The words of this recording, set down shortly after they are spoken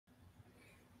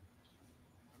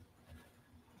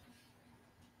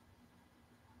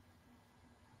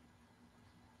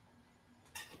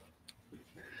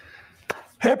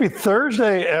Happy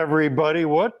Thursday, everybody.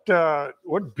 What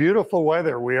beautiful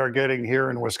weather we are getting here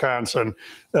in Wisconsin.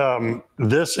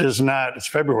 This is not, it's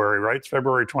February, right? It's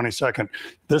February 22nd.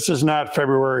 This is not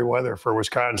February weather for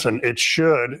Wisconsin. It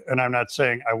should, and I'm not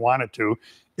saying I want it to,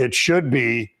 it should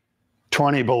be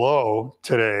 20 below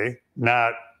today,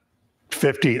 not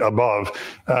 50 above.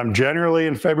 Generally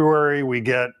in February, we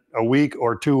get a week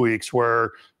or 2 weeks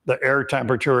where the air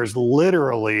temperature is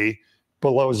literally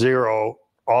below zero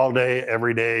all day,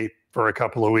 every day for a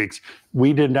couple of weeks.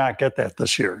 We did not get that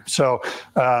this year. So,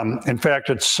 in fact,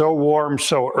 it's so warm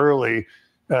so early,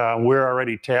 we're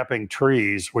already tapping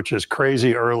trees, which is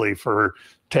crazy early for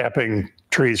tapping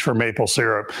trees for maple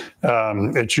syrup.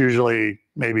 It's usually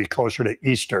maybe closer to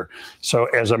Easter. So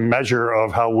as a measure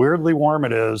of how weirdly warm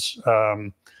it is,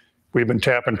 we've been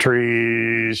tapping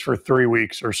trees for 3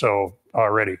 weeks or so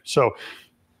already. So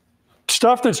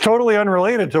stuff that's totally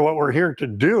unrelated to what we're here to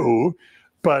do,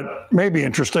 but maybe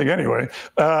interesting anyway.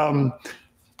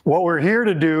 What we're here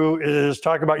to do is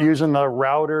talk about using the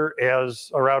router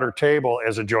as a router table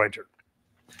as a jointer.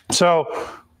 So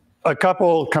a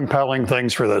couple compelling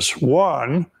things for this.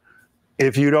 One,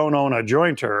 if you don't own a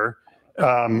jointer,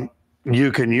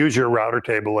 you can use your router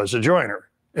table as a jointer.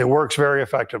 It works very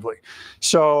effectively.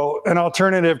 So an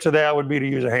alternative to that would be to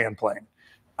use a hand plane.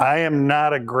 I am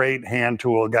not a great hand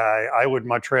tool guy. I would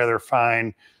much rather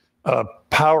find a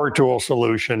power tool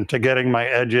solution to getting my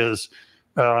edges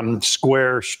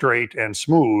square, straight, and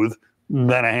smooth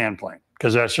than a hand plane,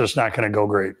 because that's just not going to go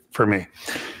great for me.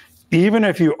 Even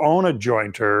if you own a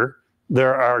jointer,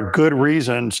 there are good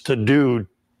reasons to do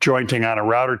jointing on a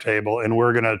router table, and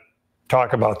we're going to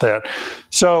talk about that.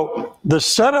 So the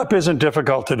setup isn't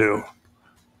difficult to do,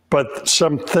 but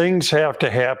some things have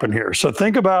to happen here. So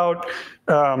think about,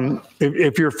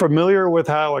 if you're familiar with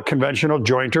how a conventional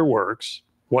jointer works,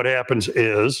 what happens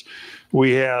is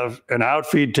we have an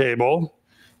outfeed table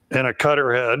and a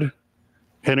cutter head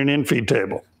and an infeed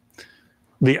table.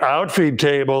 The outfeed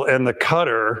table and the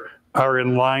cutter are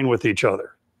in line with each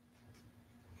other.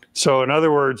 So in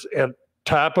other words, at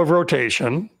top of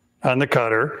rotation on the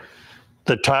cutter,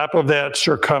 the top of that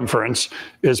circumference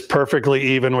is perfectly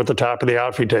even with the top of the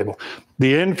outfeed table.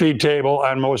 The infeed table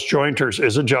on most jointers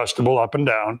is adjustable up and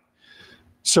down.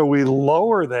 So we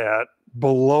lower that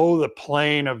below the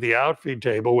plane of the outfeed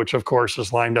table, which of course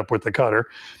is lined up with the cutter.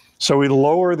 So we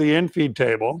lower the infeed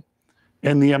table,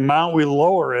 and the amount we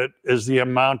lower it is the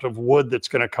amount of wood that's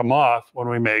going to come off when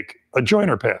we make a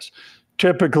jointer pass.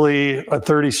 Typically a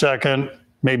 32nd,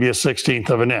 maybe a 16th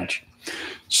of an inch.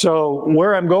 So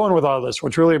where I'm going with all this,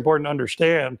 what's really important to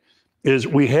understand is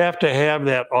we have to have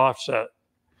that offset.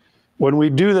 When we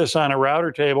do this on a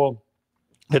router table,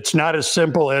 it's not as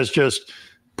simple as just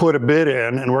put a bit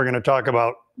in, and we're going to talk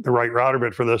about the right router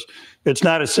bit for this. It's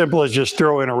not as simple as just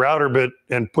throw in a router bit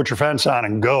and put your fence on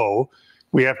and go.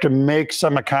 We have to make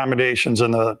some accommodations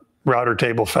in the router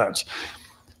table fence.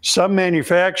 Some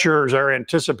manufacturers are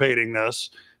anticipating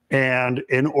this, and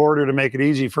in order to make it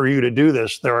easy for you to do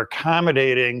this, they're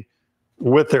accommodating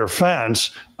with their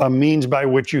fence a means by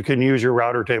which you can use your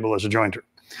router table as a jointer.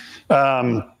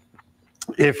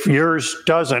 If yours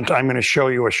doesn't, I'm going to show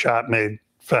you a shop-made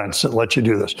fence that lets you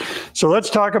do this. So let's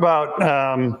talk about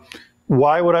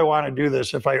why would I want to do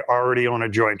this if I already own a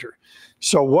jointer.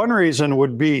 So one reason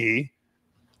would be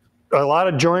a lot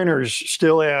of jointers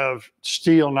still have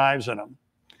steel knives in them.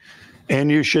 And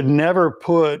you should never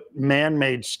put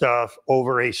man-made stuff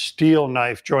over a steel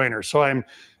knife jointer. So I'm,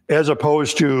 as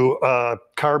opposed to a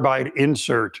carbide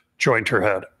insert jointer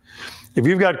head. If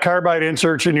you've got carbide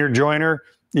inserts in your jointer,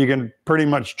 you can pretty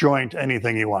much joint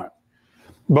anything you want.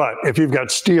 But if you've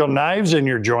got steel knives in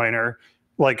your jointer,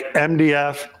 like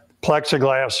MDF,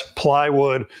 plexiglass,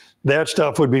 plywood, that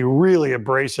stuff would be really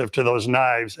abrasive to those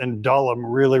knives and dull them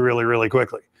really, really, really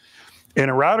quickly. In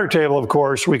a router table, of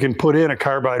course, we can put in a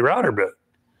carbide router bit.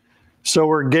 So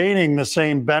we're gaining the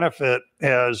same benefit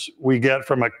as we get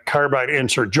from a carbide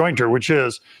insert jointer, which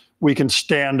is we can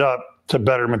stand up to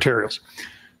better materials.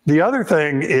 The other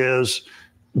thing is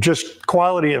just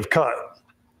quality of cut.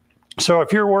 So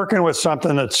if you're working with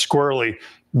something that's squirrely,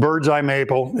 bird's eye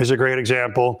maple is a great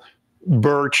example.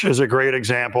 Birch is a great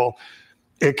example.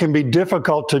 It can be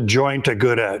difficult to joint a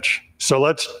good edge. So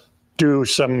let's do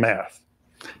some math.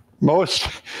 Most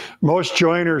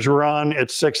jointers run at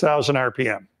 6,000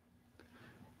 RPM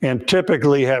and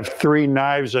typically have 3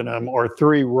 knives in them or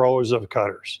 3 rows of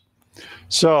cutters.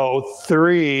 So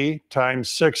 3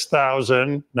 times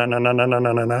 6,000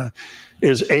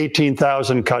 is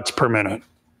 18,000 cuts per minute.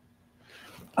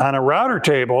 On a router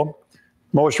table,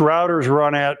 most routers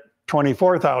run at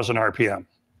 24,000 RPM.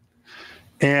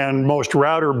 And most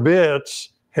router bits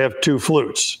have 2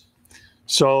 flutes.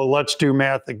 So let's do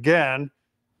math again.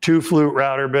 2 flute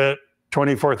router bit,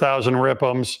 24,000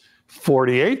 RPMs,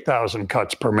 48,000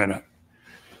 cuts per minute.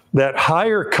 That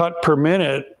higher cut per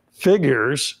minute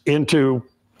figures into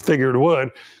figured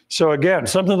wood. So again,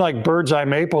 something like bird's eye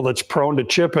maple that's prone to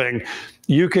chipping,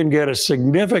 you can get a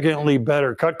significantly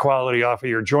better cut quality off of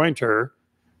your jointer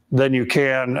than you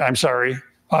can,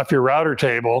 off your router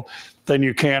table than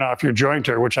you can off your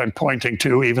jointer, which I'm pointing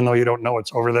to, even though you don't know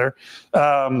it's over there,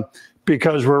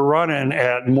 because we're running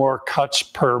at more cuts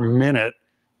per minute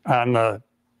on the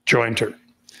jointer.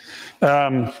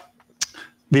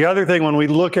 The other thing, when we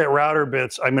look at router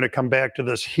bits, I'm going to come back to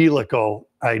this helical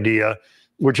idea,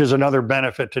 which is another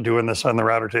benefit to doing this on the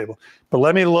router table. But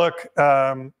let me look,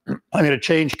 I'm going to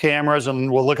change cameras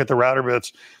and we'll look at the router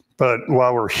bits. But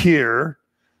while we're here,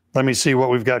 let me see what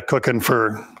we've got cooking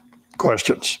for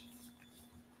questions.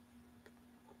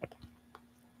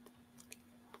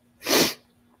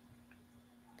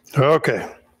 Okay.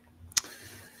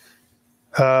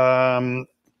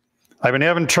 I've been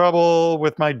having trouble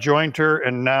with my jointer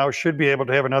and now should be able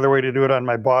to have another way to do it on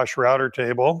my Bosch router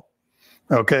table.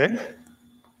 Okay.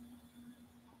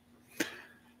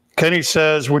 Kenny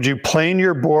says, would you plane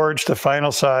your boards to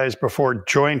final size before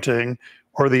jointing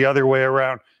or the other way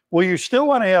around? Well, you still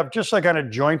want to have, just like on a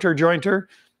jointer,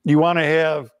 you want to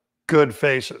have good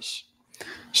faces.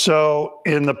 So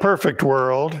in the perfect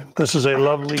world, this is a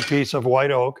lovely piece of white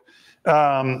oak.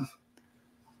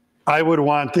 I would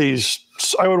want this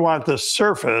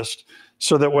surfaced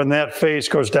so that when that face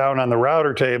goes down on the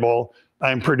router table,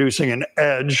 I'm producing an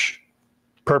edge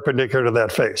perpendicular to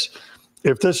that face.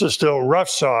 If this is still rough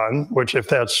sawn, which if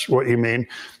that's what you mean,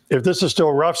 if this is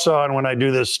still rough sawn when I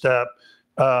do this step,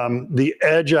 the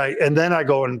edge, and then I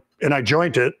go and I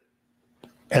joint it,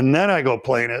 and then I go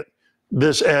plane it,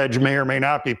 this edge may or may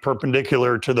not be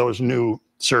perpendicular to those new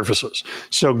surfaces.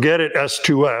 So get it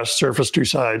S2S, surface 2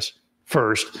 sides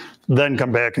first, then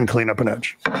come back and clean up an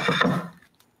edge.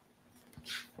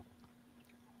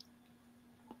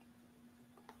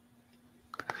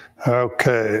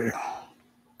 Okay.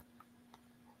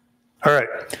 All right,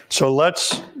 so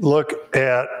let's look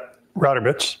at router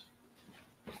bits.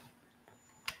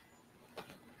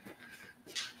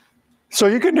 So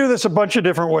you can do this a bunch of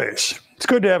different ways. It's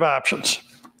good to have options.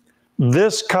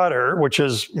 This cutter, which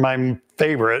is my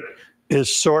favorite, is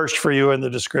sourced for you in the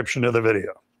description of the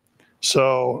video.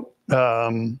 So,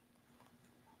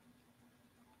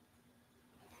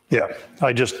 yeah,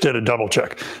 I just did a double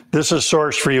check. This is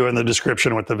sourced for you in the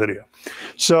description with the video.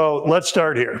 So let's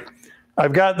start here.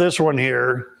 I've got this one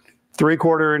here,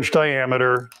 3/4 inch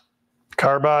diameter,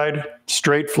 carbide,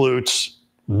 straight flutes,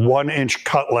 1 inch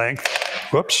cut length.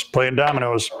 Whoops, playing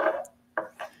dominoes.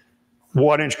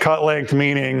 1 inch cut length,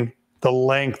 meaning the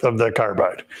length of the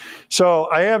carbide. So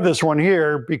I have this one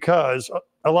here because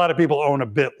a lot of people own a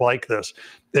bit like this.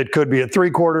 It could be a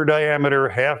 3/4 diameter,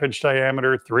 1/2 inch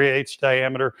diameter, 3/8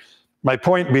 diameter. My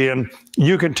point being,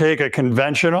 you can take a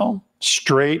conventional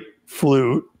straight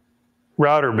flute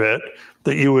router bit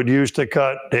that you would use to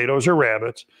cut potatoes or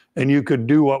rabbits, and you could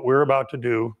do what we're about to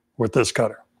do with this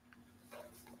cutter.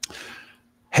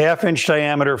 1/2 inch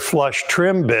diameter flush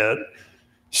trim bit.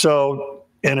 So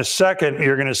in a second,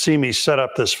 you're going to see me set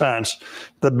up this fence.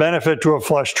 The benefit to a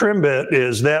flush trim bit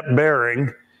is that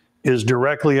bearing is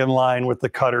directly in line with the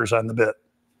cutters on the bit.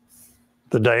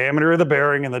 The diameter of the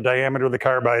bearing and the diameter of the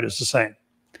carbide is the same.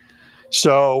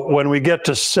 So when we get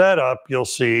to setup, you'll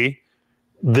see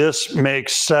this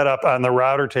makes setup on the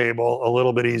router table a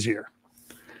little bit easier.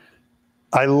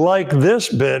 I like this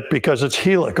bit because it's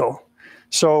helical.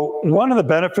 So one of the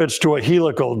benefits to a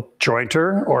helical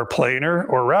jointer or planer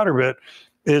or router bit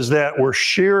is that we're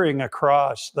shearing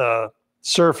across the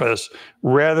surface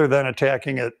rather than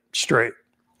attacking it straight.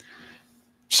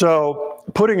 So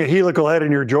putting a helical head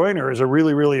in your jointer is a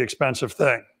really, really expensive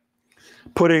thing.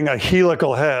 Putting a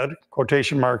helical head,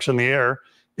 quotation marks in the air,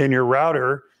 in your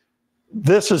router,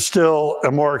 this is still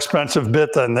a more expensive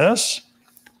bit than this,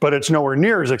 but it's nowhere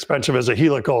near as expensive as a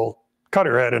helical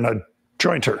cutter head in a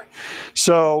jointer.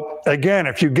 So again,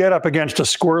 if you get up against a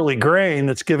squirrely grain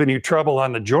that's giving you trouble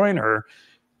on the jointer,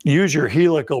 use your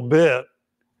helical bit,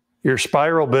 your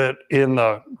spiral bit in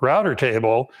the router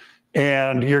table,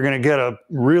 and you're going to get a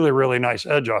really, really nice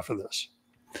edge off of this.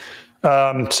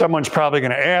 Someone's probably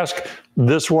going to ask,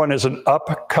 this one is an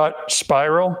upcut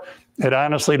spiral. It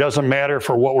honestly doesn't matter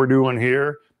for what we're doing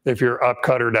here if you're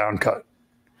upcut or downcut.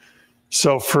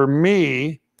 So for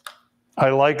me, I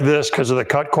like this because of the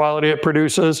cut quality it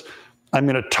produces. I'm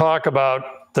going to talk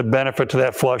about the benefit to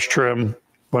that flush trim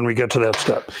when we get to that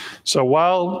step. So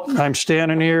while I'm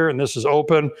standing here and this is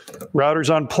open, router's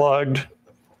unplugged,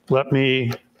 let me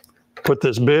put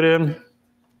this bit in.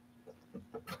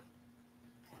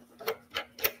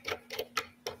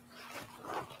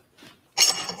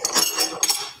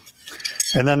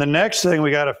 And then the next thing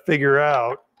we got to figure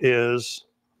out is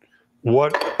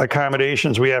what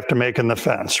accommodations we have to make in the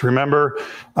fence. Remember,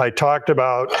 I talked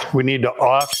about we need to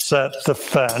offset the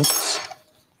fence,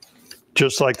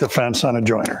 just like the fence on a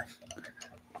joiner.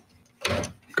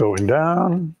 Going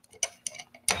down.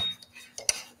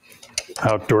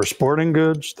 Outdoor sporting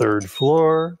goods, 3rd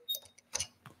floor.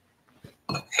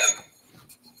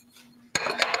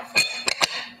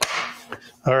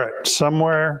 All right,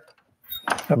 somewhere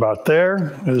about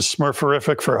there is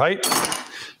Smurferific for height.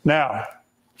 Now,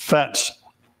 fence.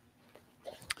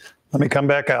 Let me come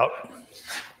back out.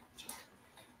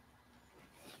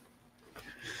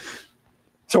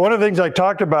 So one of the things I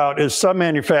talked about is some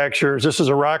manufacturers, this is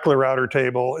a Rockler router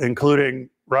table, including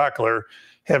Rockler,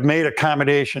 have made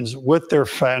accommodations with their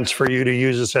fence for you to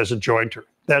use this as a jointer.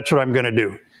 That's what I'm going to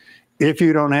do. If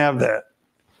you don't have that,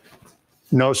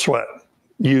 no sweat.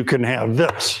 You can have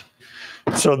this.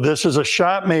 So this is a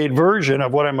shop-made version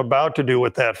of what I'm about to do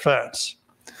with that fence.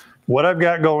 What I've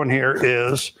got going here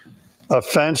is a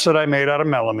fence that I made out of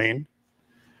melamine,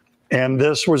 and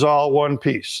this was all one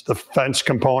piece. The fence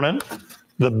component,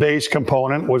 the base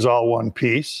component was all one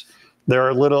piece. There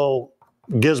are little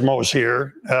gizmos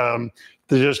here to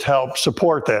just help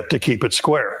support that, to keep it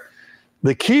square.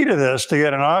 The key to this, to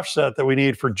get an offset that we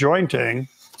need for jointing,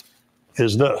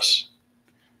 is this.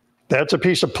 That's a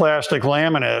piece of plastic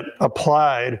laminate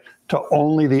applied to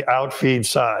only the outfeed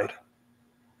side.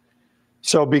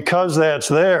 So because that's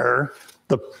there,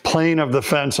 the plane of the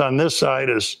fence on this side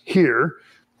is here.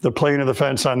 The plane of the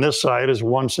fence on this side is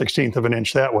 1/16 of an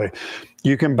inch that way.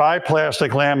 You can buy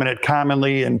plastic laminate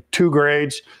commonly in 2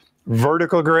 grades,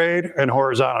 vertical grade and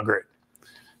horizontal grade.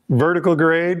 Vertical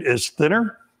grade is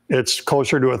thinner. It's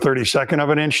closer to a 32nd of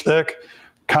an inch thick.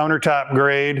 Countertop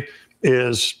grade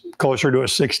is closer to a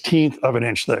 1/16 of an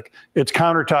inch thick. It's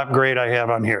countertop grade I have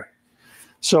on here.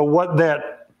 So what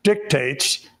that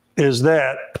dictates is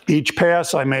that each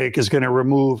pass I make is going to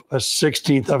remove a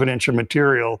 1/16 of an inch of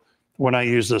material when I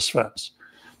use this fence.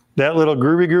 That little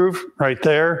groovy groove right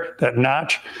there, that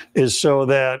notch, is so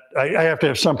that I have to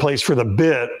have some place for the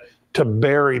bit to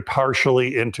bury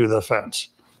partially into the fence.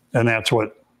 And that's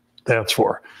what that's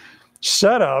for.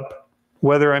 Setup,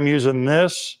 whether I'm using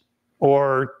this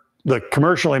or the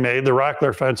commercially made, the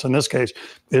Rockler fence in this case,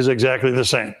 is exactly the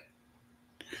same.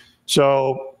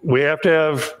 So we have to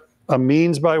have a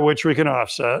means by which we can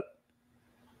offset.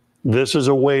 This is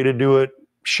a way to do it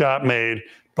shop made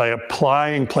by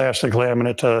applying plastic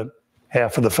laminate to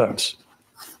half of the fence.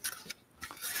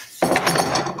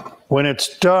 When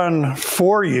it's done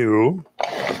for you,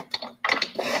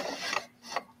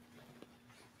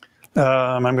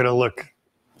 I'm going to look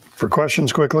for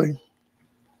questions quickly.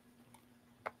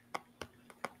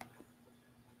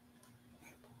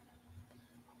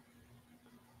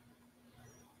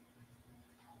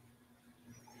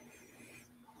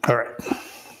 All right.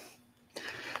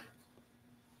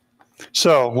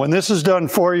 So when this is done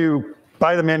for you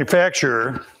by the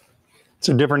manufacturer, it's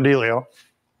a different dealio.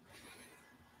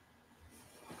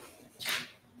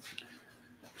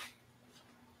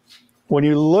 When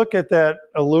you look at that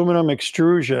aluminum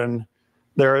extrusion,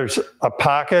 there's a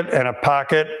pocket and a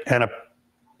pocket and a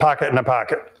pocket and a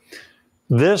pocket.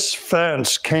 This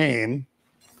fence came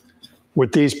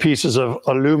with these pieces of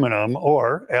aluminum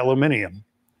or aluminium.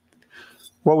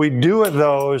 What we do with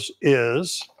those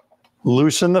is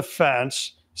loosen the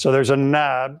fence. So there's a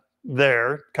knob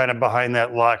there, kind of behind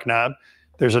that lock knob.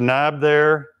 There's a knob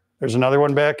there. There's another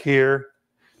one back here.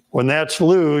 When that's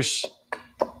loose,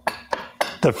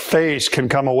 the face can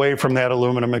come away from that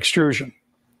aluminum extrusion.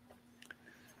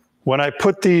 When I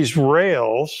put these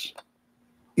rails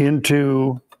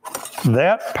into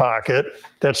that pocket,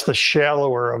 that's the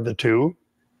shallower of the two,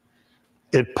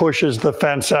 it pushes the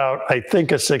fence out, I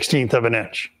think, a 1/16 of an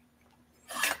inch.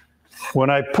 When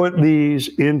I put these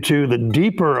into the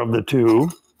deeper of the two,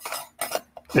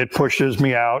 it pushes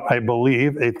me out, I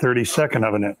believe, a 32nd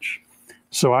of an inch.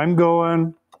 So I'm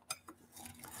going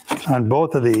on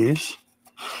both of these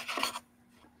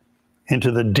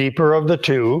into the deeper of the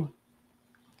two,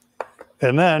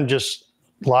 and then just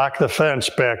lock the fence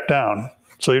back down.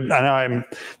 So now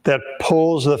that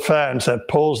pulls the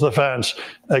fence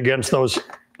against those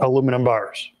aluminum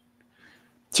bars.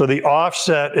 So the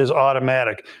offset is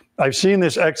automatic. I've seen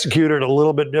this executed a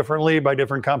little bit differently by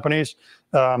different companies.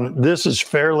 This is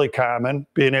fairly common,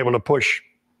 being able to push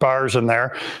bars in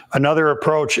there. Another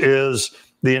approach is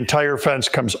the entire fence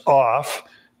comes off,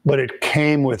 but it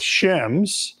came with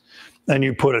shims. Then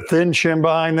you put a thin shim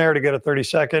behind there to get a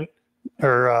 32nd,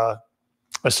 or a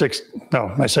 6. No,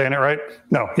 am I saying it right?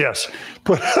 No, yes.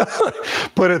 Put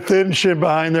a thin shim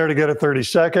behind there to get a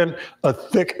 32nd, a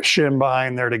thick shim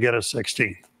behind there to get a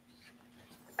 16.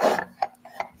 All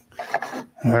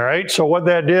right, so what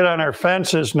that did on our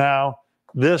fence is now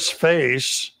this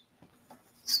face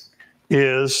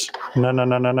is a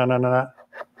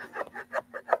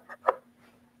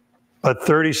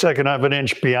 32nd of an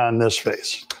inch beyond this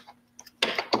face.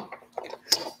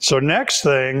 So next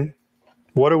thing,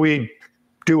 what do we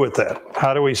do with that?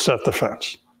 How do we set the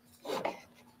fence?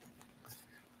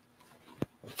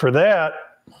 For that,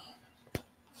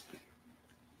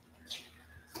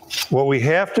 what we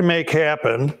have to make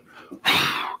happen,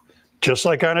 just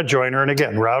like on a joiner, and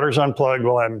again, router's unplugged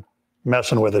while I'm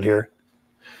messing with it here.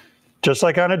 Just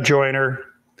like on a joiner,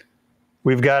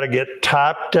 we've got to get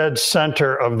top dead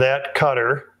center of that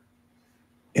cutter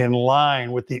in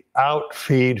line with the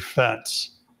outfeed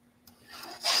fence.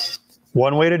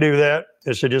 One way to do that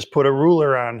is to just put a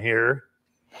ruler on here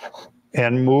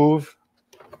and move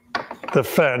the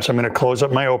fence. I'm going to close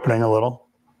up my opening a little.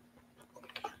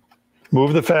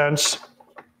 Move the fence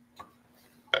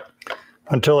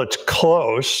until it's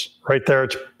close. Right there,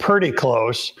 it's pretty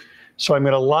close. So I'm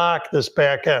going to lock this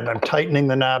back end. I'm tightening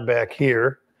the knob back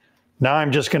here. Now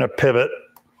I'm just going to pivot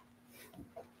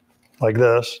like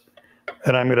this,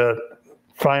 and I'm going to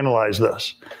finalize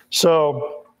this.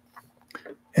 So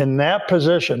in that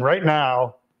position, right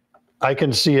now, I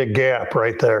can see a gap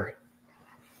right there.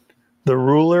 The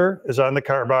ruler is on the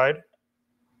carbide.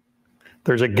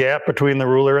 There's a gap between the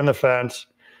ruler and the fence.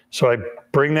 So I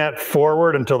bring that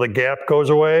forward until the gap goes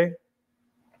away,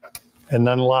 and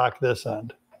then lock this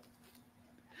end.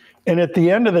 And at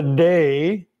the end of the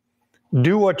day,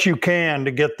 do what you can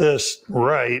to get this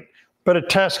right, but a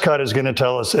test cut is going to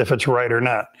tell us if it's right or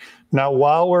not. Now,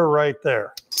 while we're right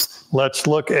there, let's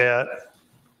look at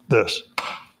this.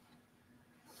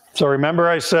 So remember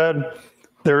I said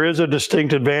there is a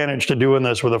distinct advantage to doing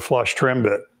this with a flush trim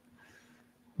bit.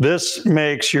 This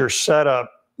makes your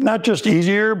setup not just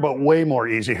easier, but way more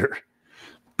easier.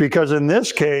 Because in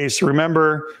this case,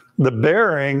 remember, the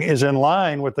bearing is in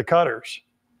line with the cutters.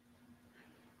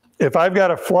 If I've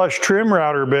got a flush trim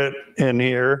router bit in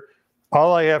here,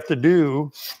 all I have to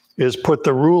do is put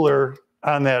the ruler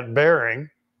on that bearing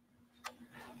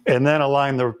and then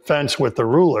align the fence with the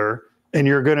ruler, and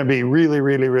you're going to be really,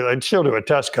 I'd still do a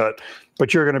test cut,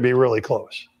 but you're going to be really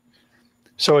close.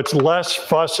 So it's less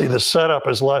fussy. The setup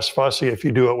is less fussy if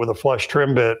you do it with a flush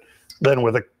trim bit than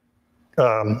with a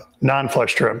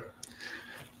non-flush trim.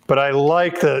 But I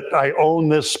like that I own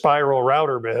this spiral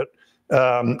router bit.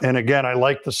 And again, I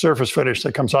like the surface finish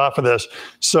that comes off of this.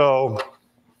 So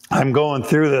I'm going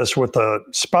through this with a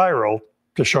spiral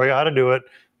to show you how to do it.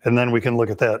 And then we can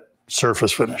look at that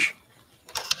surface finish.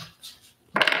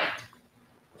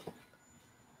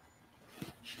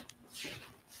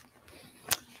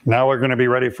 Now we're going to be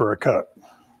ready for a cut.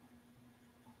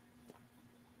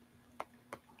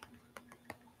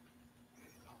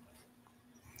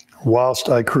 Whilst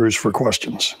I cruise for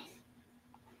questions.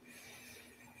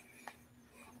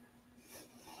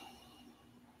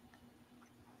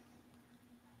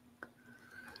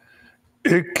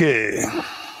 Okay.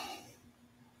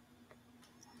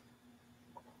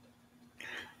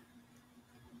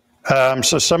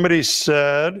 So somebody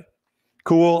said,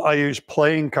 cool, I use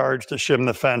playing cards to shim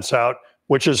the fence out,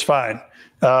 which is fine.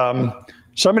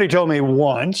 Somebody told me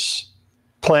once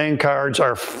playing cards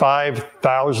are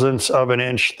 5/1000ths of an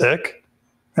inch thick,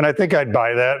 and I think I'd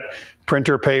buy that.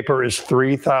 Printer paper is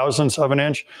 3/1000ths of an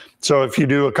inch. So if you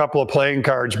do a couple of playing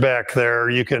cards back there,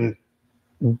 you can,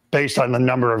 based on the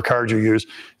number of cards you use,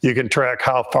 you can track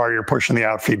how far you're pushing the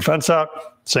outfeed fence out.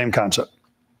 Same concept.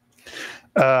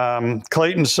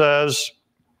 Clayton says,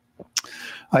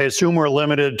 I assume we're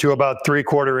limited to about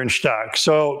 3/4 inch stock.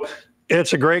 So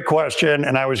it's a great question,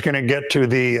 and I was going to get to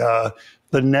the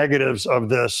negatives of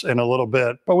this in a little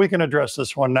bit, but we can address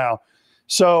this one now.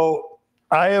 So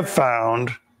I have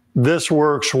found this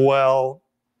works well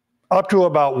up to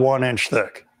about 1 inch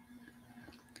thick.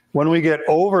 When we get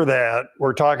over that,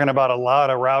 we're talking about a lot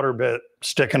of router bit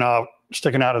sticking out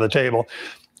of the table.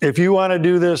 If you want to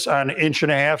do this on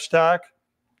 1.5 inch stock,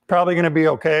 probably going to be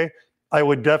okay. I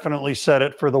would definitely set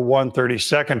it for the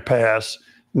 1/32 pass,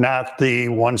 not the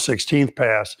 1/16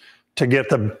 pass, to get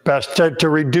the best, to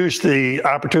reduce the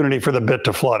opportunity for the bit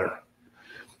to flutter.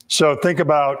 So think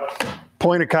about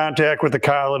point of contact with the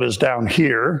collet is down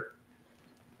here,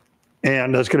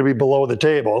 and that's going to be below the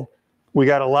table. We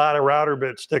got a lot of router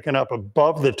bits sticking up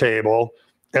above the table.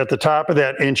 At the top of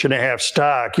that 1.5 inch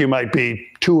stock, you might be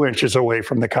 2 inches away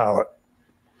from the collet.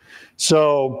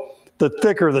 So the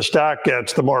thicker the stock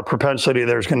gets, the more propensity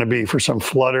there's going to be for some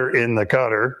flutter in the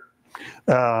cutter.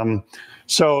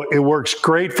 So it works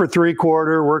great for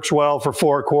 3/4, works well for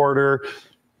 4/4.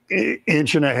 1.5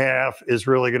 inches is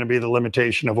really going to be the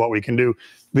limitation of what we can do.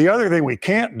 The other thing we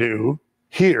can't do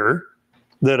here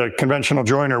that a conventional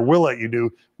joiner will let you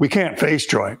do, we can't face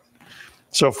joint.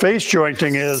 So face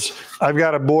jointing is, I've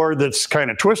got a board that's kind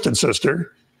of twisted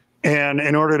sister, and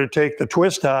in order to take the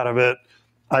twist out of it,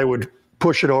 I would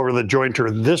push it over the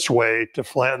jointer this way to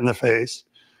flatten the face.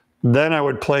 Then I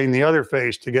would plane the other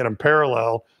face to get them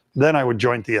parallel. Then I would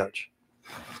joint the edge.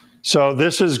 So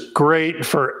this is great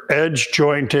for edge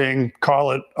jointing,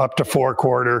 call it up to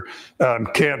 4/4.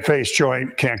 Can't face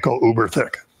joint, can't go uber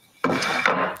thick.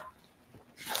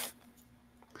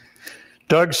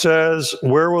 Doug says,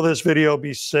 where will this video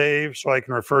be saved so I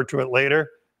can refer to it later?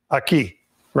 Aquí,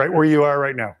 right where you are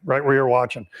right now, right where you're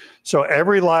watching. So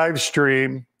every live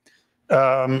stream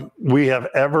we have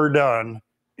ever done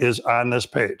is on this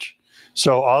page.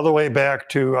 So all the way back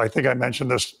to, I think I mentioned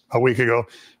this a week ago,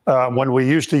 when we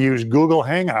used to use Google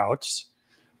Hangouts,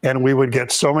 and we would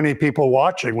get so many people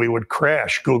watching, we would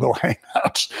crash Google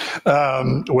Hangouts,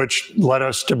 which led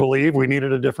us to believe we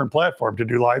needed a different platform to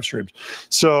do live streams.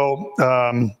 So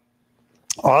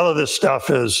all of this stuff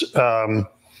is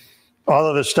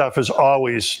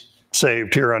always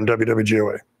saved here on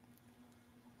WWGOA.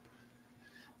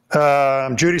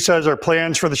 Judy says, are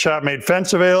plans for the shop made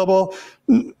fence available?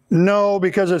 No,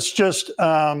 because it's just,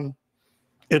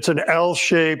 it's an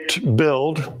L-shaped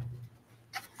build.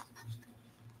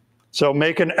 So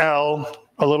make an L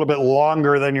a little bit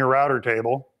longer than your router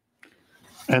table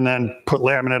and then put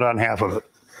laminate on half of it.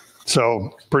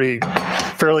 So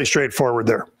fairly straightforward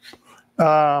there.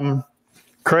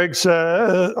 Craig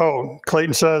says,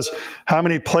 Clayton says, how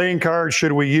many playing cards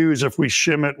should we use if we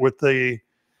shim it with the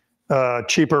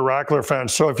cheaper Rockler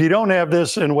fence? So if you don't have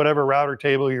this in whatever router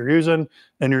table you're using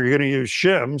and you're going to use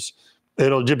shims,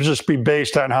 it'll just be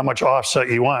based on how much offset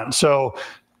you want. So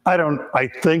I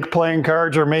think playing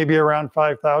cards are maybe around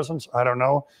 5,000. I don't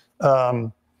know.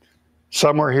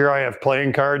 Somewhere here I have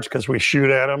playing cards because we shoot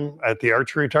at them at the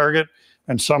archery target.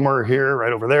 And somewhere here,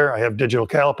 right over there, I have digital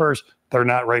calipers. They're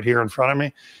not right here in front of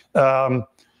me.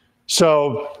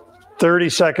 So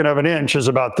 32nd of an inch is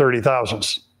about 30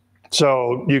 thousandths.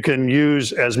 So you can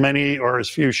use as many or as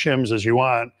few shims as you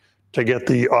want to get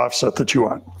the offset that you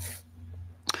want.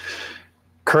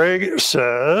 Craig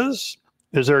says,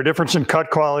 is there a difference in cut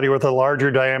quality with a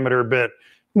larger diameter bit?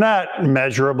 Not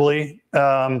measurably.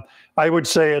 I would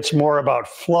say it's more about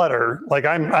flutter. Like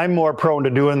I'm more prone to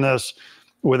doing this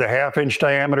with a 1/2 inch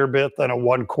diameter bit than a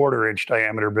 1/4 inch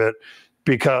diameter bit,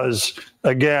 because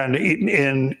again,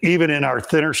 even in our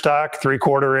thinner stock,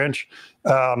 3/4 inch,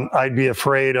 I'd be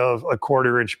afraid of a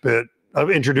 1/4 inch bit,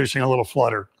 of introducing a little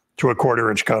flutter to a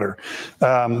 1/4 inch cutter,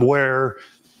 where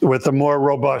with a more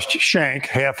robust shank,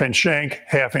 1/2 inch shank,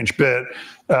 1/2 inch bit,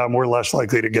 we're less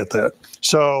likely to get that.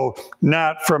 So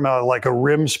not from like a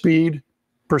rim speed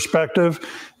perspective,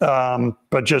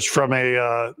 but just from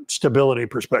a stability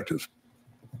perspective.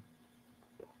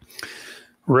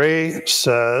 Ray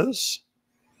says,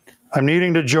 I'm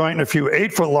needing to joint a few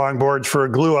 8-foot long boards for a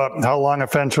glue up. How long a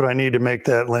fence would I need to make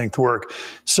that length work?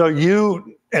 So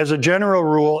you, as a general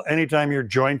rule, anytime you're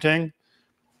jointing,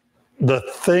 the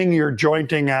thing you're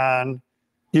jointing on,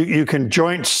 you can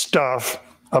joint stuff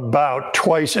about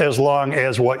twice as long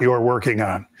as what you're working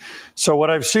on. So what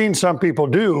I've seen some people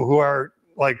do who are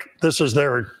like, this is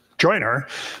their joiner,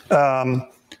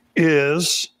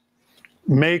 is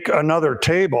make another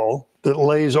table that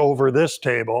lays over this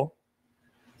table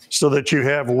so that you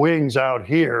have wings out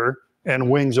here and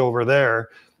wings over there,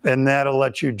 and that'll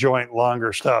let you joint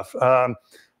longer stuff.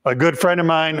 A good friend of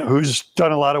mine who's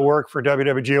done a lot of work for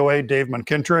WWGOA, Dave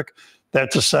McKintrick,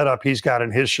 that's a setup he's got in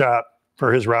his shop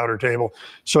for his router table.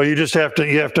 So you just have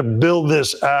to build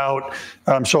this out.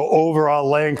 So overall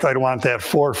length, I'd want that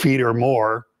 4 feet or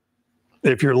more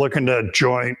if you're looking to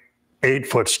joint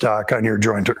 8-foot stock on your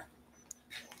jointer.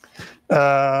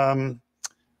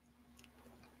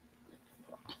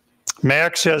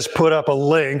 Max has put up a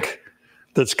link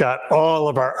that's got all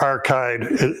of our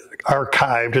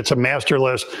archived. It's a master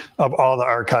list of all the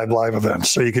archived live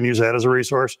events. So you can use that as a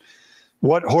resource.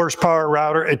 What horsepower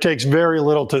router? It takes very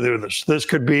little to do this. This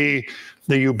could be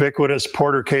the ubiquitous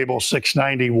Porter Cable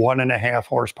 690 1.5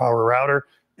 horsepower router,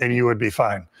 and you would be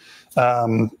fine.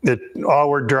 All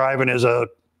we're driving is a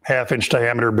 1/2 inch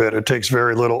diameter bit. It takes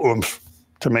very little oomph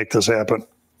to make this happen.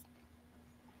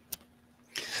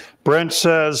 Brent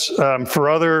says, for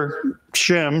other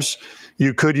shims,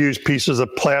 you could use pieces of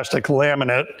plastic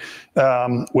laminate,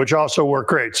 which also work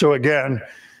great. So again,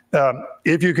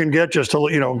 If you can get just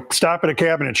a, stop at a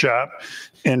cabinet shop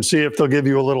and see if they'll give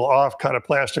you a little off-cut of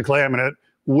plastic laminate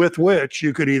with which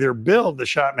you could either build the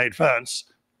shop-made fence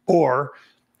or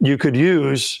you could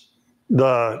use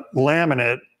the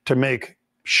laminate to make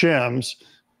shims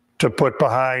to put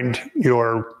behind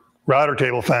your router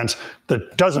table fence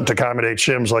that doesn't accommodate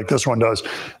shims like this one does.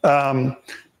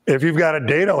 If you've got a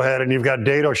dado head and you've got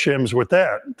dado shims with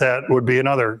that, that would be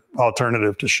another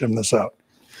alternative to shim this out.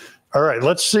 All right,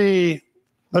 let's do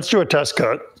a test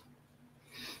cut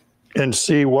and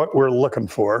see what we're looking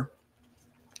for.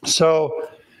 So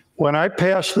when I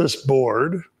pass this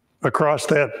board across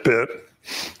that bit,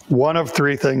 one of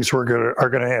three things are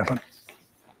gonna happen.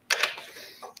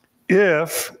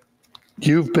 If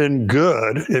you've been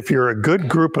good, if you're a good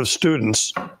group of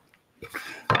students,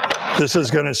 this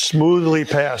is gonna smoothly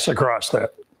pass across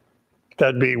that.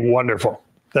 That'd be wonderful.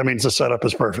 That means the setup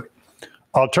is perfect.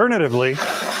 Alternatively,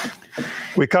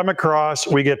 we come across,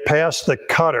 we get past the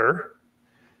cutter,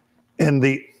 and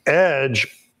the edge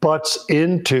butts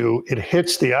into, it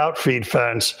hits the outfeed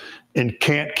fence and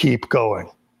can't keep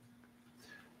going.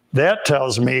 That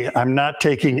tells me I'm not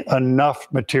taking enough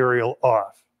material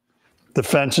off. The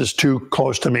fence is too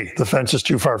close to me. The fence is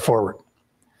too far forward.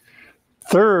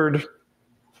 Third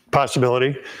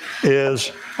possibility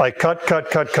is I cut,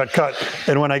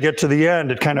 and when I get to the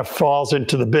end, it kind of falls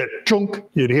into the bit. Chunk,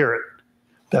 you'd hear it.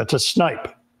 That's a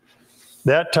snipe.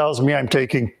 That tells me I'm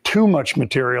taking too much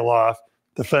material off.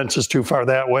 The fence is too far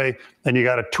that way, and you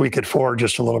got to tweak it forward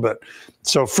just a little bit.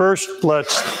 So first,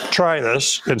 let's try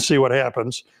this and see what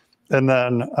happens, and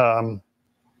then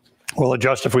we'll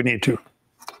adjust if we need to.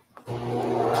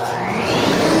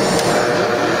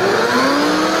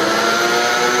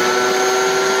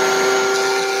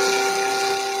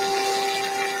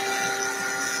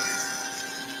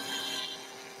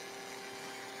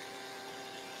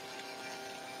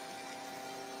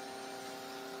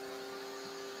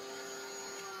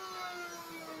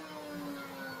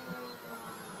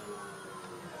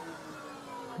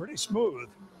 Pretty smooth.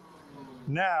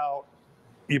 Now,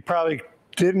 you probably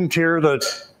didn't hear the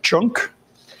chunk,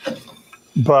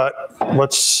 but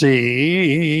let's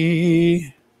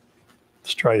see.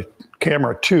 Let's try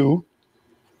camera 2.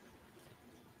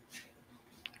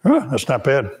 Oh, that's not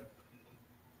bad.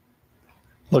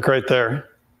 Look right there.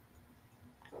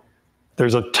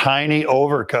 There's a tiny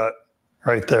overcut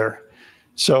right there.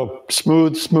 So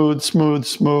smooth,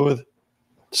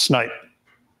 snipe.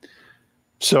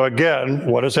 So again,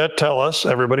 what does that tell us?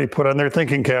 Everybody put on their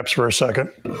thinking caps for a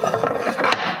second.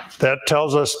 That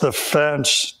tells us the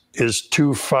fence is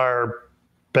too far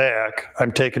back.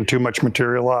 I'm taking too much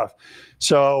material off.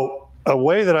 So a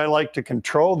way that I like to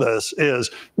control this is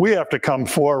we have to come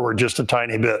forward just a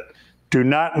tiny bit. Do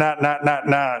not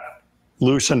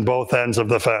loosen both ends of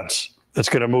the fence. It's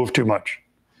going to move too much.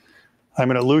 I'm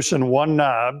going to loosen one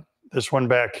knob, this one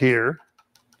back here,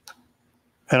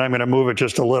 and I'm going to move it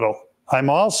just a little. I'm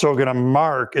also going to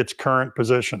mark its current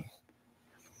position.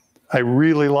 I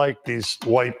really like these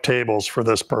white tables for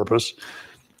this purpose.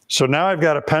 So now I've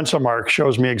got a pencil mark,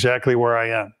 shows me exactly where I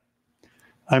am.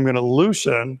 I'm going to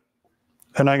loosen,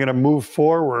 and I'm going to move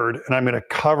forward, and I'm going to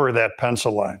cover that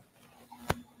pencil line.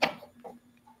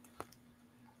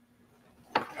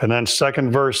 And then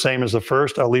second verse, same as the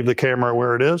first. I'll leave the camera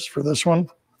where it is for this one.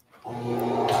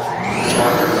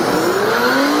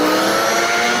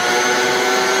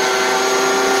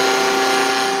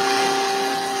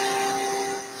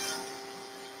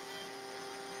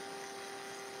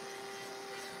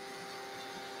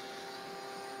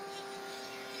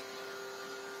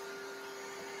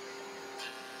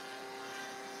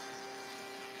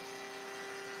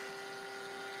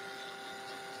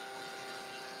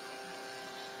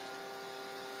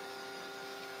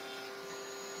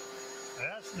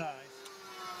 That's nice.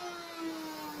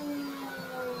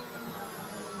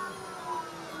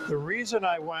 The reason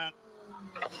I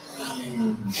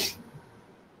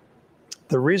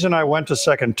went to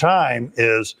second time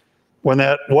is when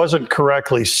that wasn't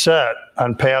correctly set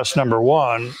on pass number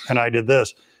 1 and I did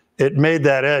this, it made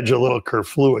that edge a little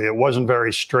kerflooey. It wasn't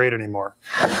very straight anymore.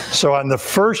 So on the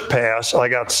first pass, I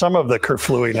got some of the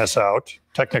kerflooiness out,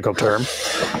 technical term.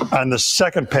 On the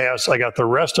second pass, I got the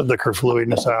rest of the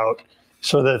kerflooiness out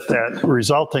so that that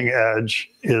resulting edge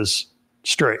is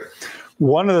straight.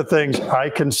 One of the things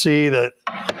I can see that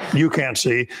you can't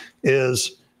see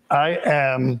is I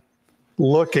am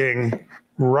looking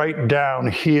right down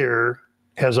here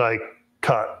as I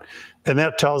cut. And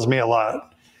that tells me a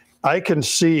lot. I can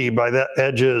see by that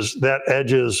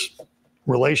edge's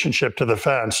relationship to the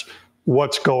fence,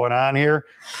 what's going on here,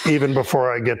 even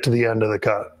before I get to the end of the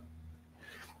cut.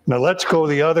 Now let's go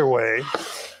the other way.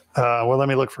 Well, let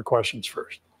me look for questions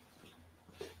first.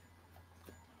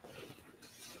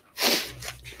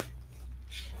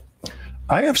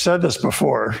 I have said this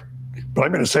before, but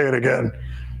I'm going to say it again.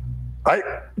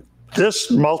 This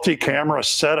multi-camera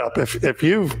setup, if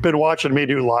you've been watching me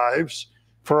do lives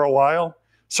for a while,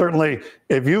 certainly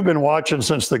if you've been watching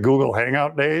since the Google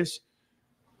Hangout days,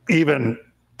 even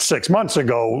 6 months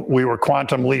ago, we were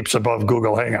quantum leaps above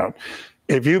Google Hangout.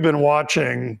 If you've been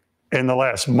watching in the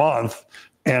last month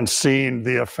and seen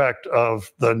the effect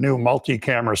of the new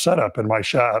multi-camera setup in my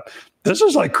shop, this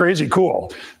is like crazy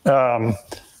cool.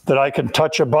 That I can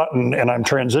touch a button and I'm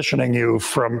transitioning you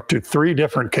to 3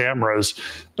 different cameras.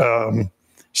 I'm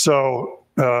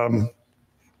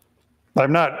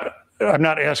not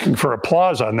asking for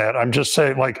applause on that. I'm just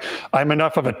saying, like, I'm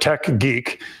enough of a tech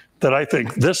geek that I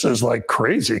think this is like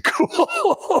crazy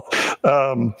cool.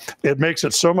 It makes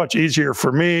it so much easier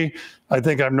for me. I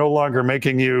think I'm no longer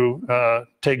making you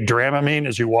take Dramamine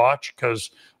as you watch,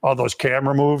 because all those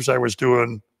camera moves I was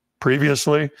doing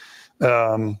previously.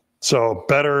 So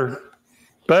better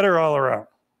all around.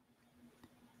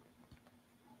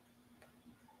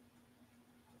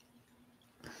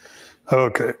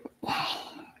 Okay.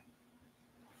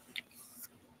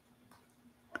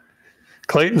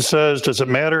 Clayton says, does it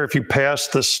matter if you pass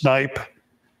the snipe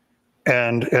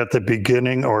and at the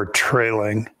beginning or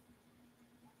trailing?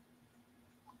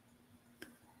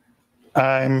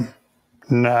 I'm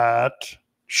not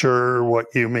sure what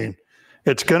you mean.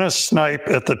 It's going to snipe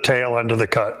at the tail end of the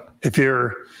cut. If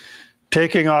you're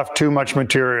taking off too much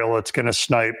material, it's going to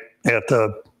snipe at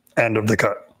the end of the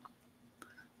cut.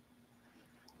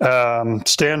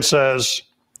 Stan says,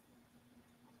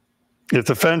 if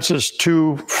the fence is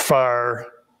too far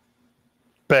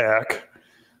back,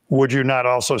 would you not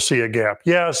also see a gap?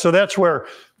 Yeah, so that's where,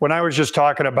 when I was just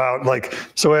talking about, like,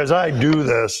 so as I do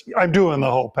this, I'm doing the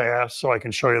whole pass so I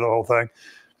can show you the whole thing.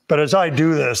 But as I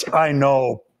do this, I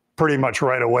know pretty much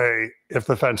right away if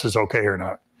the fence is okay or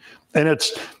not. And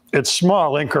it's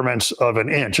small increments of an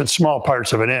inch. It's small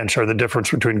parts of an inch are the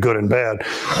difference between good and bad.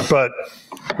 But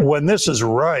when this is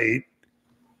right,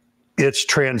 it's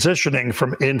transitioning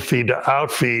from in-feed to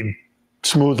out-feed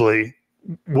smoothly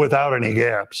without any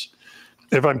gaps.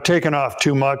 If I'm taking off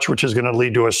too much, which is going to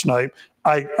lead to a snipe,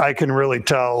 I can really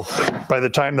tell by the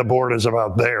time the board is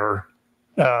about there,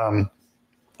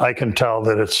 I can tell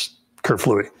that it's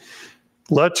kerflooey.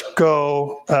 Let's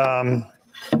go.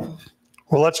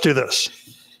 Well, let's do this.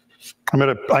 I'm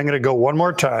gonna go one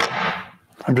more time.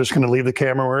 I'm just gonna leave the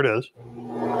camera where it is.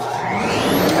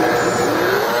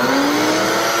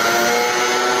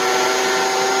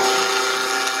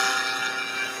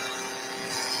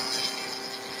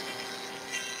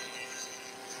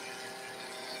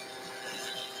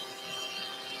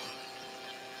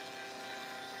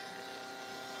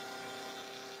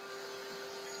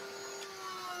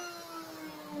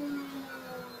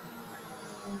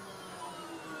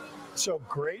 So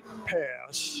great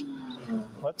pass.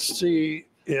 Let's see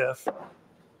if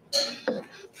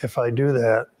I do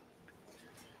that.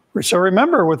 So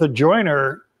remember, with a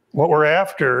joiner, what we're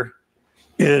after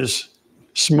is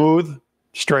smooth,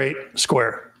 straight,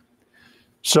 square.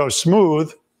 So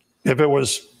smooth, if it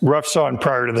was rough sawn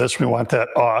prior to this, we want that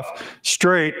off.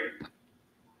 Straight,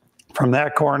 from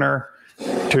that corner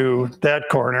to that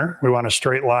corner, we want a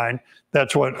straight line.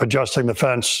 That's what adjusting the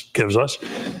fence gives us.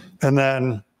 And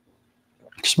then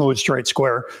smooth, straight,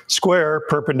 square. Square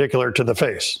perpendicular to the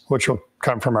face, which will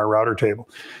come from our router table.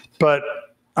 But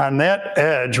on that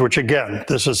edge, which again,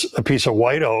 this is a piece of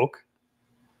white oak,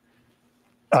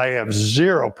 I have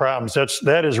 0 problems.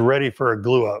 That is ready for a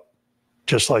glue up,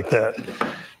 just like that.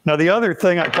 Now, the other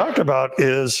thing I talked about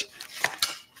is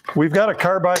we've got a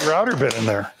carbide router bit in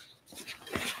there.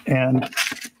 And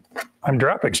I'm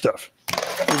dropping stuff.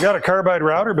 We've got a carbide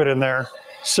router bit in there.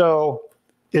 So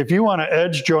if you want to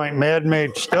edge joint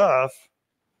man-made stuff,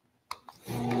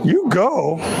 you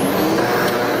go.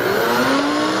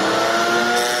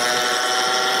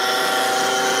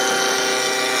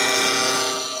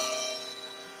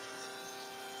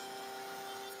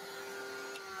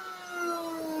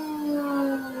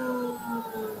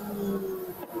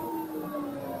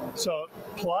 So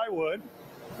plywood,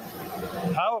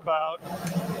 how about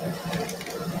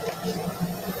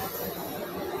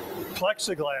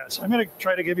plexiglass? I'm going to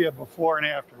try to give you a before and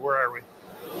after. Where are we?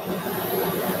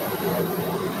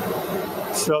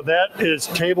 So that is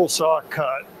table saw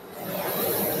cut.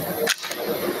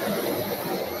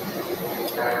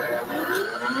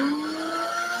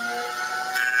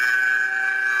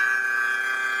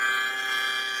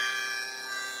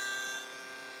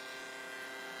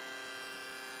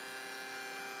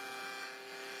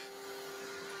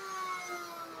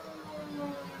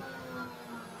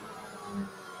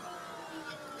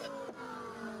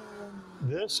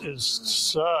 This is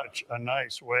such a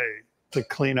nice way to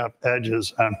clean up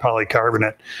edges on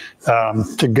polycarbonate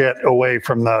to get away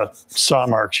from the saw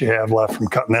marks you have left from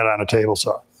cutting that on a table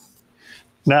saw.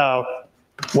 Now,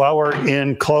 while we're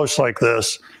in close like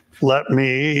this,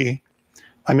 I'm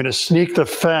going to sneak the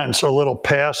fence a little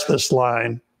past this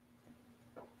line.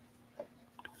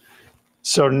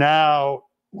 So now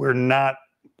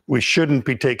we shouldn't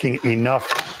be taking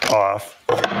enough off.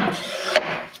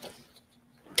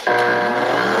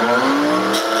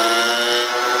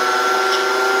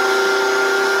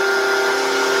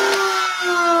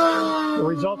 The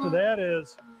result of that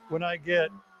is when I get,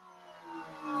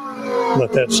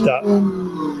 let that stop.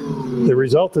 The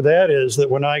result of that is that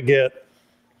when I get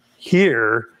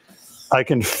here, I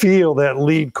can feel that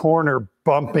lead corner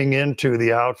bumping into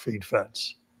the outfeed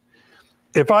fence.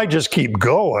 If I just keep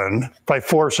going, if I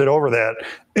force it over that,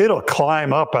 it'll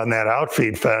climb up on that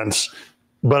outfeed fence,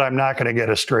 but I'm not going to get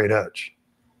a straight edge.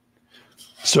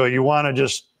 So you want to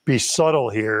just be subtle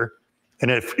here. And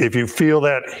if you feel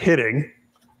that hitting,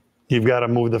 you've got to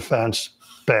move the fence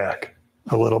back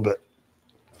a little bit.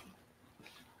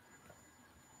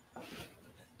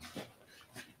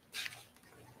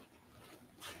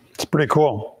 It's pretty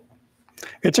cool.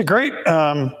 It's a great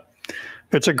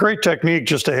technique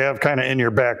just to have kind of in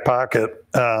your back pocket.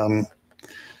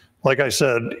 Like I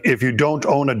said, if you don't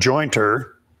own a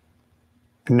jointer,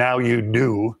 now you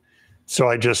do. So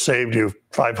I just saved you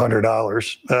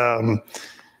 $500.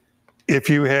 If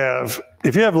you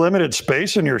have limited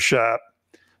space in your shop,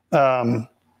 I've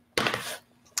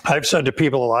said to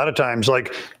people a lot of times,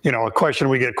 like, a question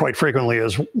we get quite frequently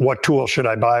is, what tool should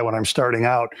I buy when I'm starting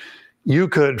out? You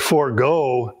could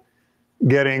forego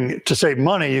to save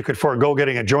money, you could forego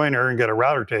getting a joiner and get a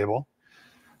router table.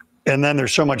 And then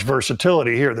there's so much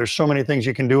versatility here. There's so many things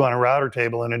you can do on a router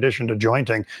table in addition to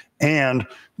jointing. And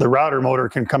the router motor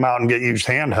can come out and get used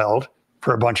handheld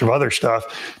for a bunch of other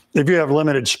stuff. If you have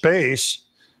limited space,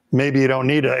 maybe you don't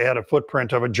need to add a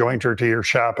footprint of a jointer to your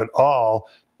shop at all.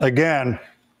 Again,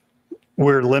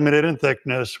 we're limited in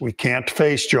thickness. We can't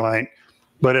face joint.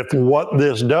 But if what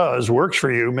this does works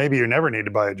for you, maybe you never need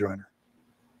to buy a joiner.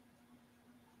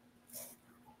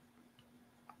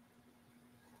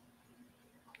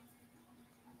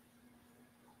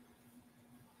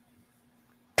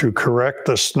 To correct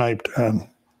the sniped end.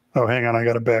 Oh, hang on, I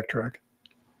got to backtrack.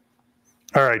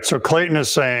 All right, so Clayton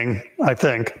is saying, I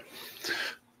think,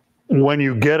 when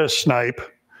you get a snipe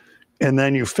and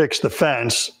then you fix the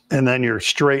fence and then you're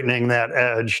straightening that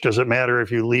edge, does it matter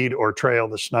if you lead or trail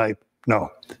the snipe?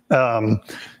 No.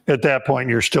 At that point,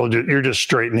 you're just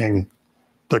straightening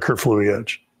the kerflooey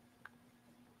edge.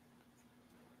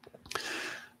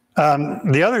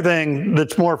 The other thing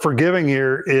that's more forgiving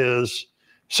here is,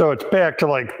 so it's back to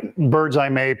like bird's eye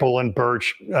maple and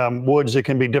birch, woods that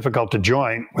can be difficult to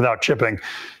joint without chipping,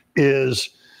 is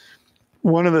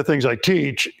one of the things I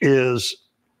teach is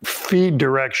feed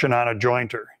direction on a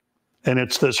jointer. And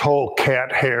it's this whole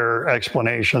cat hair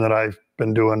explanation that I've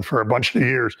been doing for a bunch of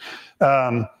years.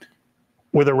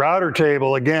 With a router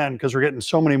table, again, because we're getting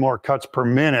so many more cuts per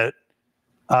minute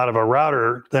out of a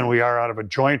router than we are out of a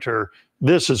jointer,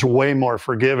 this is way more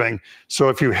forgiving. So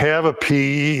if you have a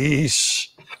piece,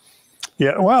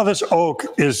 this oak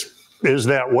is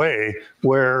that way,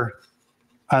 where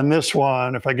on this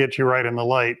one, if I get you right in the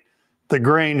light, the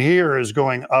grain here is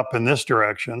going up in this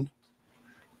direction.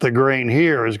 The grain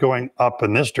here is going up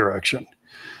in this direction.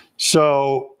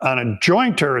 So on a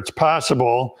jointer, it's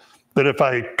possible that if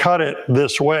I cut it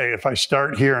this way, if I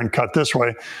start here and cut this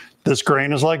way, this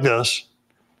grain is like this,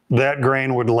 that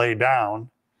grain would lay down.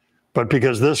 But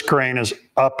because this grain is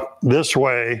up this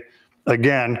way,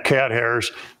 again, cat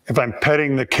hairs, if I'm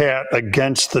petting the cat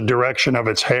against the direction of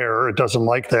its hair, it doesn't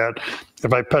like that.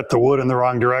 If I pet the wood in the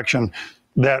wrong direction,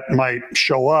 that might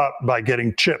show up by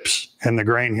getting chips in the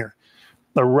grain here.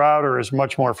 The router is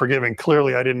much more forgiving.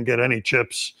 Clearly, I didn't get any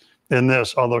chips in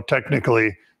this, although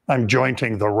technically I'm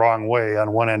jointing the wrong way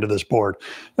on one end of this board.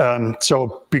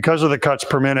 So because of the cuts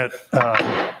per minute,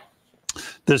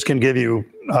 this can give you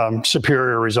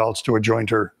superior results to a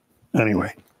jointer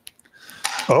anyway.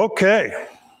 Okay.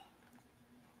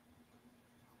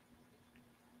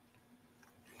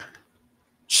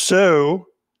 So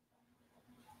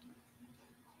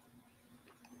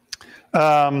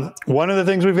one of the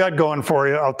things we've got going for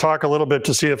you, I'll talk a little bit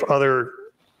to see if other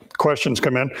questions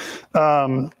come in,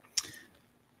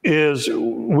 is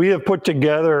we have put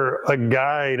together a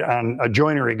guide, on a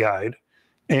joinery guide.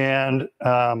 And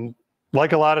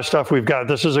like a lot of stuff we've got,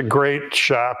 this is a great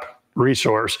shop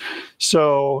resource.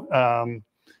 So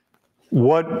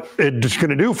what it's going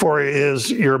to do for you is,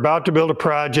 you're about to build a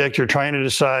project, you're trying to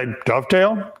decide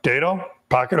dovetail, dado,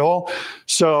 pocket hole.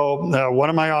 So one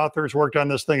of my authors worked on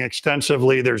this thing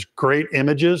extensively. There's great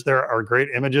images. There are great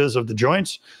images of the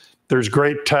joints. There's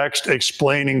great text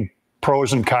explaining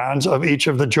pros and cons of each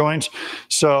of the joints.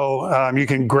 So you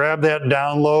can grab that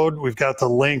download. We've got the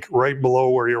link right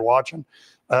below where you're watching.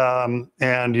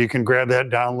 And you can grab that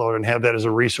download and have that as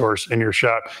a resource in your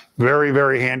shop. Very,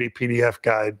 very handy PDF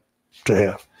guide to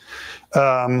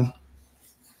have.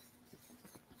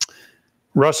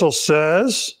 Russell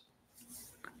says,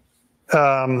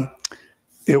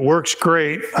 it works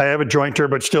great. I have a jointer,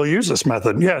 but still use this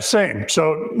method. Yeah, same.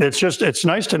 So it's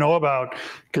nice to know about,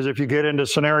 because if you get into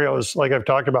scenarios like I've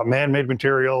talked about, man-made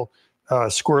material,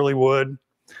 squirrely wood.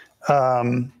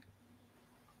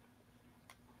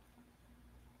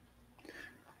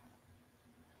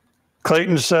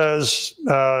 Clayton says,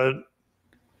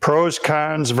 pros,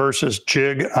 cons versus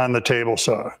jig on the table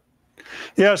saw.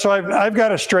 Yeah, so I've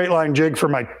got a straight line jig for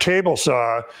my table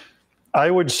saw. I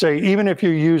would say even if you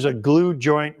use a glue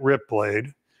joint rip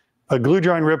blade, a glue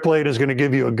joint rip blade is going to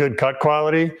give you a good cut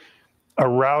quality. A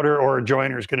router or a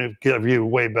joiner is going to give you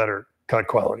way better cut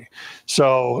quality.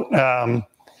 So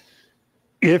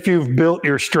if you've built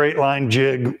your straight line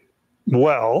jig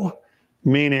well,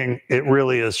 meaning it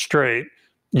really is straight,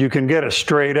 you can get a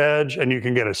straight edge and you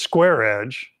can get a square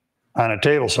edge on a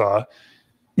table saw.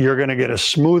 You're going to get a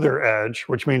smoother edge,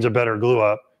 which means a better glue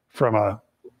up from a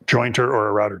jointer or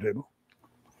a router table.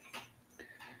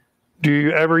 Do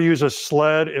you ever use a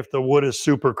sled if the wood is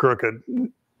super crooked?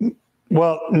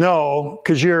 Well, no,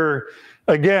 because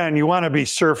again, you want to be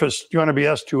surface, you want to be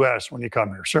S2S when you come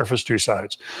here, surface two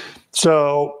sides.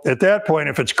 So at that point,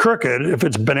 if it's crooked, if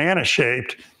it's banana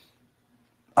shaped,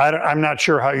 I'm not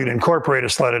sure how you'd incorporate a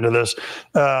sled into this,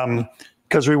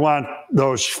 because we want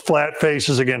those flat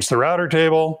faces against the router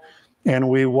table, and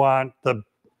we want the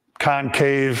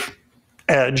concave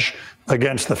edge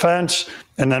against the fence,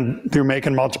 and then through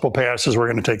making multiple passes, we're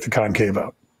going to take the concave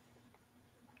out.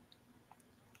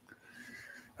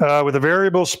 With a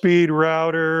variable speed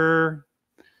router,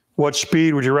 what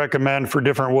speed would you recommend for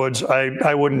different woods?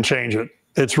 I wouldn't change it.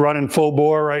 It's running full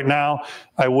bore right now.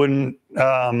 I wouldn't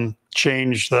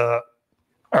change the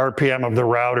RPM of the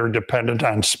router dependent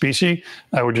on species.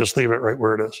 I would just leave it right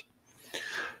where it is.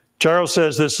 Charles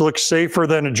says this looks safer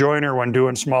than a joiner when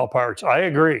doing small parts. I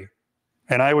agree.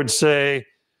 And I would say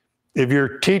if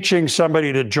you're teaching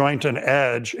somebody to joint an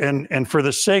edge, and for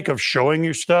the sake of showing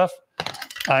you stuff,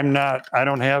 I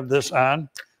don't have this on,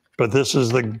 but this is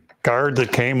the guard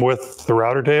that came with the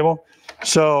router table.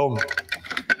 So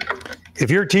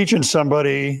if you're teaching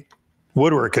somebody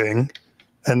woodworking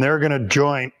and they're going to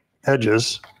joint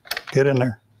edges, get in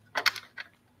there.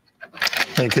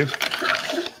 Thank you.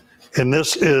 And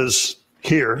this is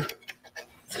here,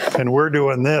 and we're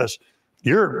doing this.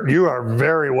 You are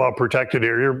very well protected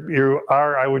here. You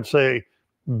are, I would say,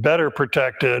 better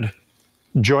protected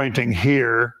jointing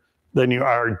here than you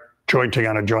are jointing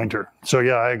on a jointer. So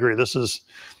yeah, I agree. This is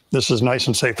nice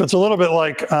and safe. It's a little bit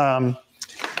like,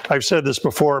 I've said this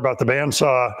before about the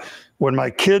bandsaw. When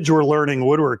my kids were learning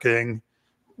woodworking,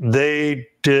 they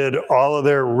did all of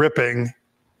their ripping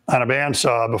on a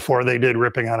bandsaw before they did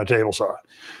ripping on a table saw,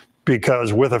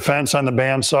 because with a fence on the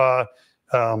bandsaw,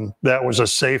 that was a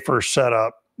safer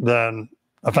setup than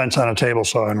a fence on a table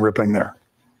saw and ripping there.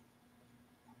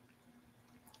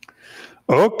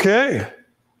 Okay.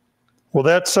 Well,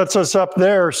 that sets us up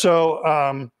there.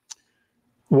 So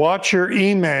watch your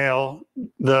email,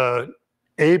 the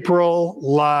April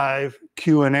live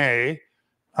Q&A.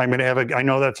 I'm going to have I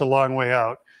know that's a long way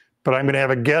out, but I'm going to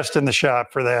have a guest in the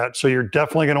shop for that. So you're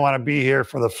definitely going to want to be here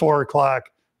for the 4 o'clock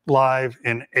live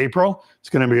in April. It's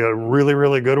going to be a really,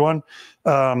 really good one.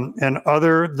 And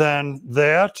other than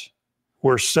that,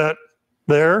 we're set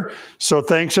there. So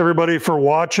thanks everybody for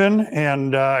watching,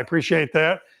 and I appreciate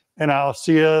that. And I'll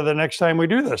see you the next time we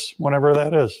do this, whenever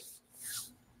that is.